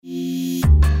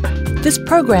This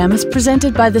program is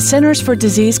presented by the Centers for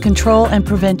Disease Control and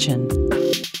Prevention.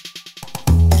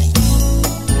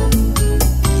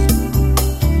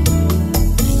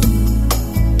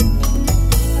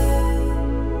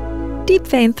 Deep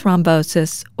vein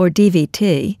thrombosis, or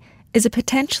DVT, is a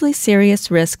potentially serious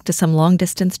risk to some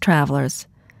long-distance travelers.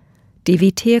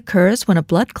 DVT occurs when a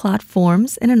blood clot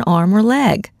forms in an arm or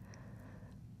leg.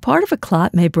 Part of a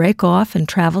clot may break off and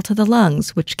travel to the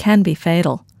lungs, which can be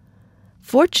fatal.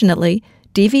 Fortunately,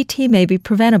 DVT may be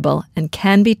preventable and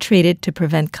can be treated to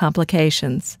prevent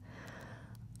complications.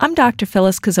 I'm Dr.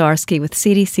 Phyllis Kozarski with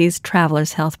CDC's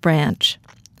Travelers Health Branch.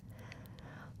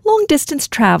 Long-distance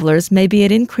travelers may be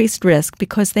at increased risk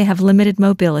because they have limited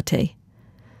mobility.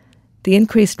 The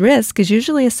increased risk is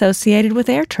usually associated with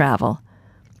air travel,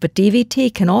 but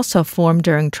DVT can also form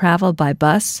during travel by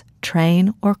bus,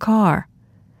 train, or car.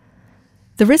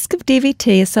 The risk of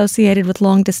DVT associated with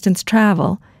long-distance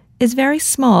travel is very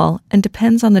small and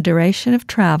depends on the duration of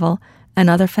travel and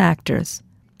other factors.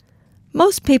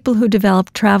 Most people who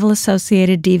develop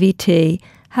travel-associated DVT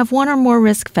have one or more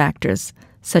risk factors,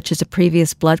 such as a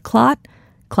previous blood clot,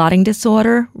 clotting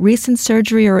disorder, recent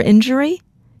surgery or injury,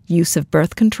 use of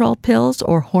birth control pills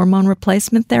or hormone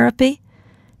replacement therapy,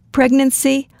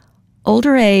 pregnancy,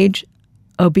 older age,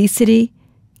 obesity,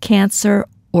 cancer,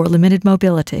 or limited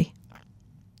mobility.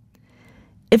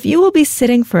 If you will be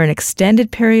sitting for an extended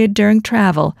period during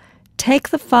travel, take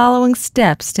the following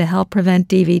steps to help prevent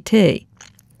DVT.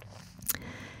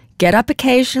 Get up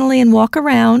occasionally and walk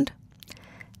around.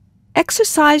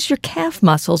 Exercise your calf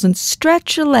muscles and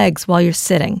stretch your legs while you're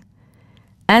sitting.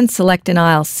 And select an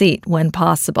aisle seat when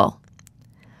possible.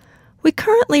 We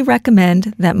currently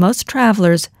recommend that most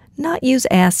travelers not use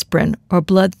aspirin or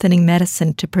blood-thinning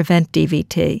medicine to prevent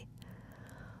DVT.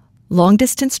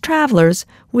 Long-distance travelers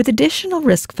with additional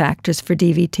risk factors for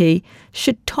DVT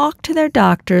should talk to their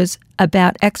doctors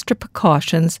about extra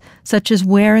precautions such as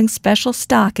wearing special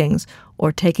stockings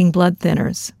or taking blood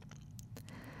thinners.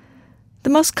 The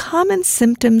most common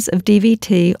symptoms of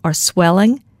DVT are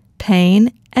swelling,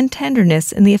 pain, and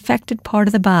tenderness in the affected part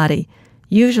of the body,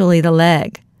 usually the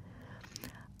leg.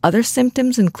 Other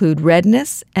symptoms include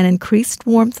redness and increased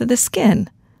warmth of the skin.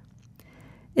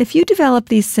 If you develop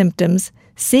these symptoms,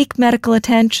 seek medical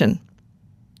attention.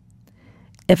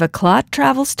 If a clot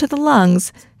travels to the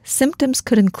lungs, symptoms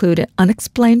could include an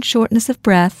unexplained shortness of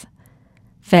breath,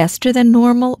 faster than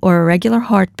normal or irregular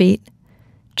heartbeat,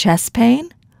 chest pain,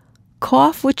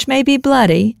 cough which may be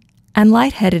bloody, and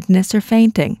lightheadedness or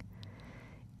fainting.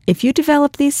 If you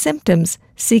develop these symptoms,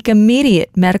 seek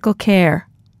immediate medical care.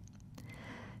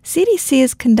 CDC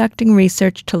is conducting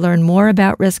research to learn more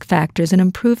about risk factors and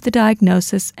improve the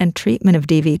diagnosis and treatment of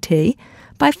DVT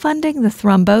by funding the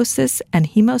Thrombosis and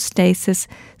Hemostasis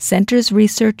Centers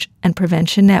Research and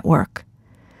Prevention Network.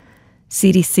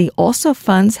 CDC also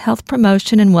funds health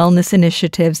promotion and wellness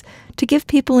initiatives to give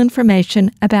people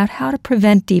information about how to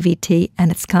prevent DVT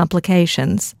and its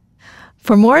complications.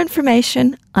 For more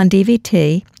information on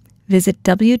DVT, visit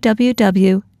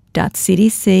www.cdc.gov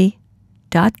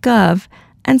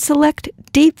and select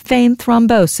deep vein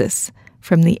thrombosis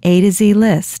from the A to Z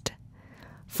list.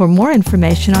 For more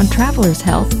information on travelers'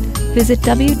 health, visit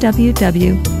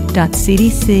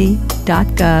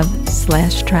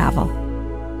www.cdc.gov/travel.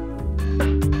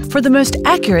 For the most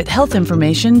accurate health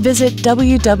information, visit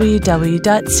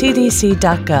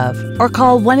www.cdc.gov or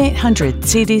call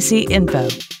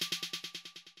 1-800-CDC-INFO.